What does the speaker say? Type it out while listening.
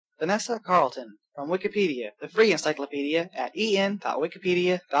Vanessa Carlton, from Wikipedia, the free encyclopedia at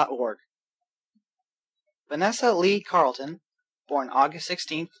en.wikipedia.org. Vanessa Lee Carlton, born August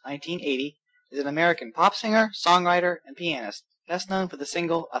 16, 1980, is an American pop singer, songwriter, and pianist, best known for the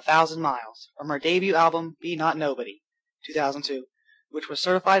single "1,000 Miles" from her debut album Be Not Nobody, 2002, which was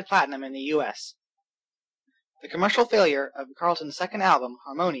certified platinum in the U.S. The commercial failure of Carlton's second album,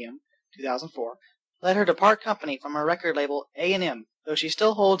 Harmonium, 2004, led her to part company from her record label A&M, though she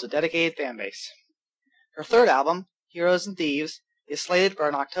still holds a dedicated fanbase. Her third album, Heroes and Thieves, is slated for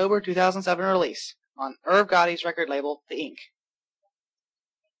an October 2007 release on Irv Gotti's record label, The Ink.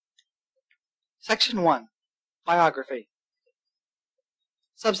 Section 1. Biography.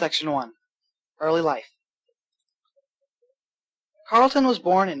 Subsection 1. Early life. Carlton was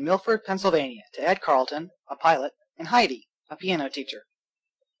born in Milford, Pennsylvania, to Ed Carlton, a pilot, and Heidi, a piano teacher.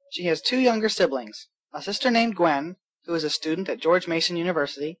 She has two younger siblings, a sister named Gwen, who is a student at George Mason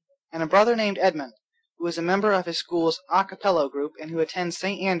University, and a brother named Edmund, who is a member of his school's a cappella group and who attends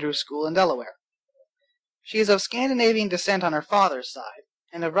St. Andrew's School in Delaware. She is of Scandinavian descent on her father's side,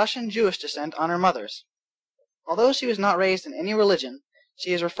 and of Russian Jewish descent on her mother's. Although she was not raised in any religion,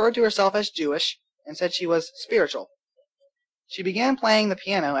 she has referred to herself as Jewish and said she was spiritual. She began playing the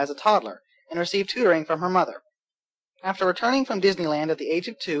piano as a toddler and received tutoring from her mother. After returning from Disneyland at the age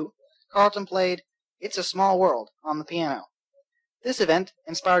of 2, Carlton played "It's a Small World" on the piano. This event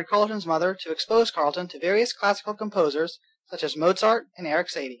inspired Carlton's mother to expose Carlton to various classical composers such as Mozart and Eric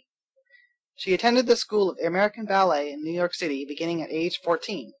Satie. She attended the School of American Ballet in New York City beginning at age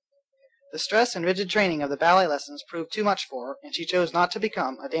 14. The stress and rigid training of the ballet lessons proved too much for her, and she chose not to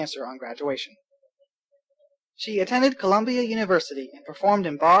become a dancer on graduation. She attended Columbia University and performed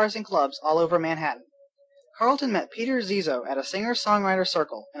in bars and clubs all over Manhattan. Carlton met Peter Zizzo at a singer-songwriter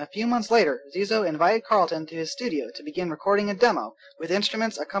circle, and a few months later, Zizzo invited Carlton to his studio to begin recording a demo with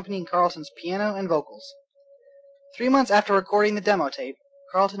instruments accompanying Carlton's piano and vocals. 3 months after recording the demo tape,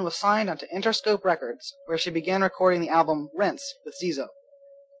 Carlton was signed onto Interscope Records, where she began recording the album Rinse with Zizzo.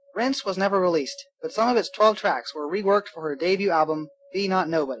 Rinse was never released, but some of its 12 tracks were reworked for her debut album Be Not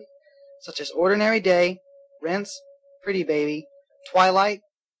Nobody, such as Ordinary Day, Rinse, Pretty Baby, Twilight,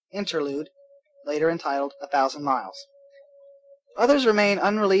 Interlude, later entitled 1,000 Miles. Others remain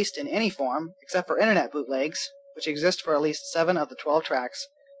unreleased in any form, except for internet bootlegs, which exist for at least 7 of the 12 tracks,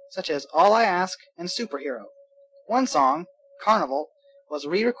 such as All I Ask and Superhero. One song, Carnival, was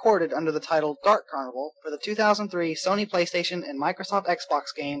re-recorded under the title Dark Carnival for the 2003 Sony PlayStation and Microsoft Xbox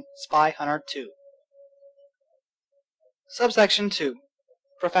game Spy Hunter 2. Subsection 2.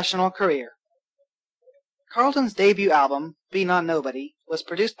 Professional career. Carlton's debut album, Be Not Nobody, was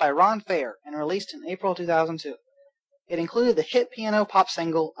produced by Ron Fair and released in April 2002. It included the hit piano pop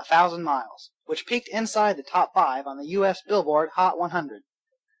single 1,000 Miles, which peaked inside the top 5 on the U.S. Billboard Hot 100.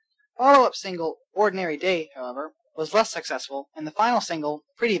 Follow-up single Ordinary Day, however, was less successful, and the final single,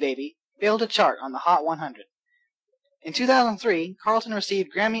 Pretty Baby, failed to chart on the Hot 100. In 2003, Carlton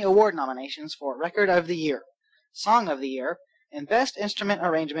received Grammy Award nominations for Record of the Year, Song of the Year, and Best Instrument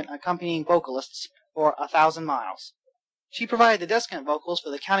Arrangement Accompanying Vocalists for 1,000 Miles. She provided the descant vocals for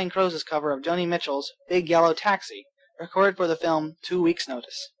the Counting Crows' cover of Joni Mitchell's Big Yellow Taxi, recorded for the film 2 Weeks'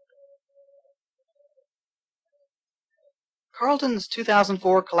 Notice. Carlton's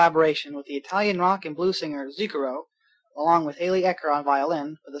 2004 collaboration with the Italian rock and blues singer Zucchero, along with Haley Ecker on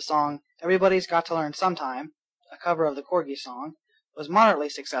violin for the song Everybody's Got to Learn Sometime, a cover of the Corgi song, was moderately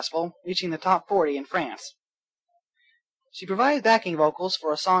successful, reaching the top 40 in France. She provided backing vocals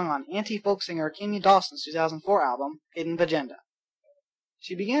for a song on anti-folk singer Kimmy Dawson's 2004 album, Hidden Agenda.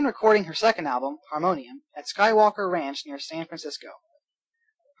 She began recording her second album, Harmonium, at Skywalker Ranch near San Francisco.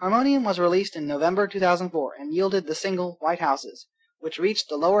 Harmonium was released in November 2004 and yielded the single White Houses, which reached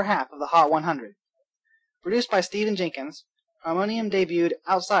the lower half of the Hot 100. Produced by Stephen Jenkins, Harmonium debuted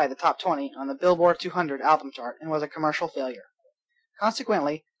outside the top 20 on the Billboard 200 album chart and was a commercial failure.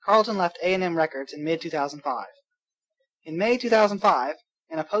 Consequently, Carlton left A&M Records in mid-2005. In May 2005,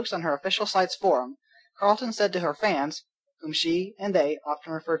 in a post on her official site's forum, Carlton said to her fans, whom she and they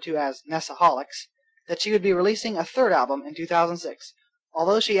often refer to as Nessaholics, that she would be releasing a third album in 2006,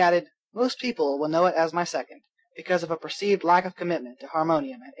 although she added, "Most people will know it as my second, because of a perceived lack of commitment to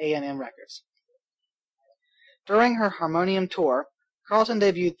Harmonium at A&M Records." During her Harmonium tour, Carlton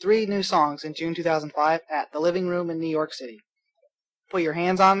debuted 3 new songs in June 2005 at the Living Room in New York City: Put Your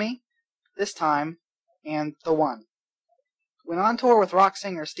Hands on Me, This Time, and The One. When on tour with rock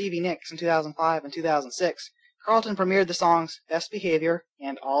singer Stevie Nicks in 2005 and 2006, Carlton premiered the songs Best Behavior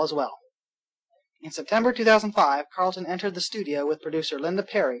and All Is Well. In September 2005, Carlton entered the studio with producer Linda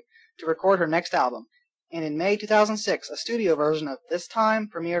Perry to record her next album, and in May 2006, a studio version of This Time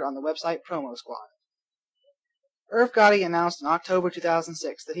premiered on the website Promo Squad. Irv Gotti announced in October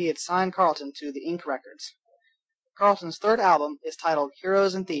 2006 that he had signed Carlton to the Inc. Records. Carlton's third album is titled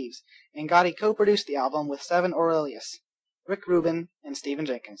Heroes and Thieves, and Gotti co-produced the album with Seven Aurelius, Rick Rubin, and Stephen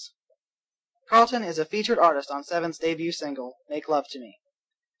Jenkins. Carlton is a featured artist on Seven's debut single, Make Love to Me.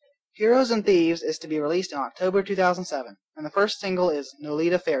 Heroes and Thieves is to be released in October 2007, and the first single is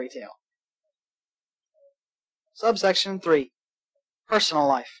Nolita Fairy Tale. Subsection 3. Personal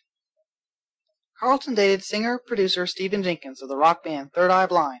Life. Carlton dated singer-producer Stephen Jenkins of the rock band Third Eye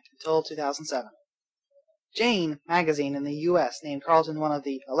Blind until 2007. Jane magazine in the U.S. named Carlton one of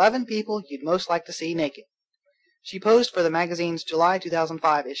the 11 people you'd most like to see naked. She posed for the magazine's July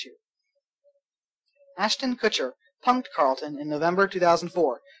 2005 issue. Ashton Kutcher punked Carlton in November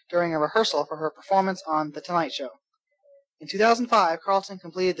 2004 during a rehearsal for her performance on The Tonight Show. In 2005, Carlton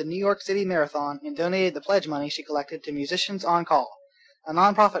completed the New York City Marathon and donated the pledge money she collected to Musicians on Call, a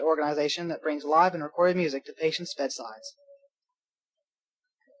non-profit organization that brings live and recorded music to patients' bedsides.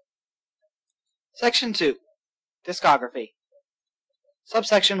 Section 2. Discography.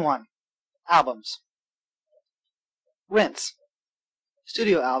 Subsection 1. Albums. Rinse.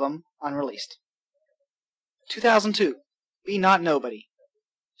 Studio album, unreleased. 2002. Be Not Nobody.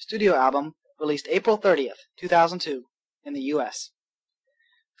 Studio album, released April 30th, 2002, in the U.S.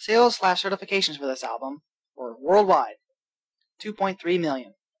 Sales/certifications for this album were worldwide, 2.3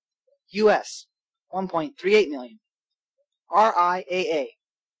 million. U.S., 1.38 million. RIAA,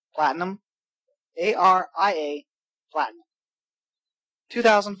 Platinum. ARIA, Platinum.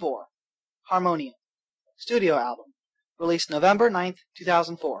 2004. Harmonium. Studio album. Released November 9th,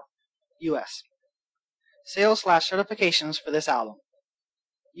 2004. U.S. Sales/certifications for this album.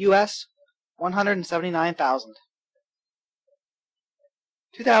 U.S. 179,000.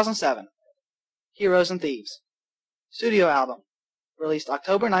 2007. Heroes and Thieves. Studio album. Released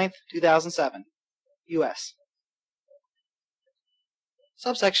October 9th, 2007. U.S.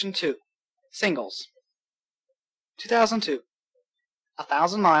 Subsection 2. Singles. 2002.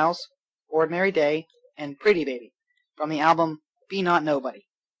 1,000 Miles, Ordinary Day, and Pretty Baby from the album Be Not Nobody.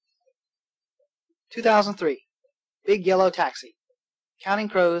 2003. Big Yellow Taxi, Counting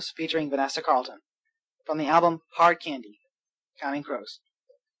Crows featuring Vanessa Carlton from the album Hard Candy, Counting Crows.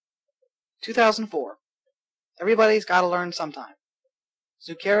 2004. Everybody's Gotta Learn Sometime,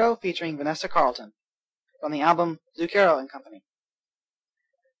 Zucchero featuring Vanessa Carlton from the album Zucchero and Company.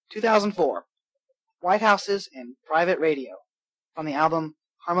 2004. White Houses and Private Radio from the album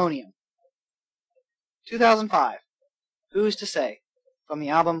Harmonium. 2005. Who's to Say from the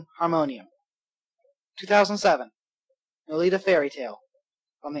album Harmonium. 2007. Nolita Fairy Tale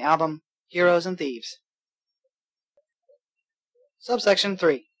from the album Heroes and Thieves. Subsection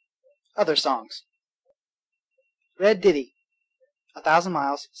 3. Other songs. Red Ditty, 1,000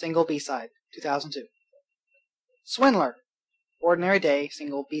 Miles, single B-side, 2002. Swindler, Ordinary Day,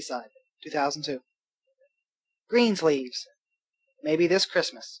 single B-side, 2002. Greensleeves, Maybe This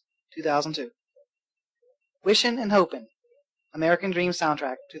Christmas, 2002. Wishin' and Hopin', American Dream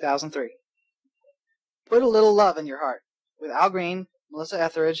soundtrack, 2003. Put a Little Love in Your Heart, with Al Green, Melissa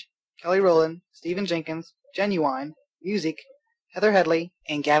Etheridge, Kelly Rowland, Stephen Jenkins, Genuine, Music, Heather Headley,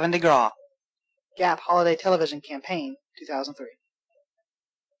 and Gavin DeGraw. Gap Holiday Television Campaign, 2003.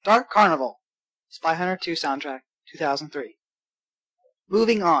 Dark Carnival, Spy Hunter 2 soundtrack, 2003.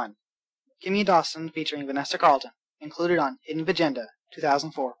 Moving On, Kimmy Dawson featuring Vanessa Carlton, included on Hidden Agenda,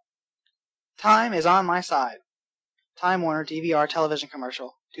 2004. Time Is on My Side, Time Warner DVR television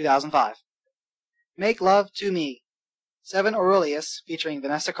commercial, 2005. Make Love to Me, Seven Aurelius featuring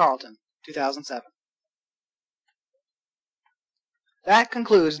Vanessa Carlton, 2007. That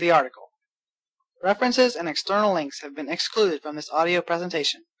concludes the article. References and external links have been excluded from this audio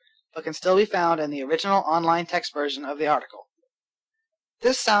presentation, but can still be found in the original online text version of the article.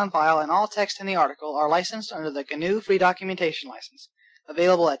 This sound file and all text in the article are licensed under the GNU Free Documentation License,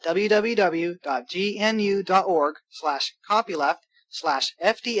 available at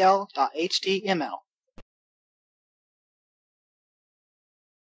www.gnu.org/copyleft/fdl.html.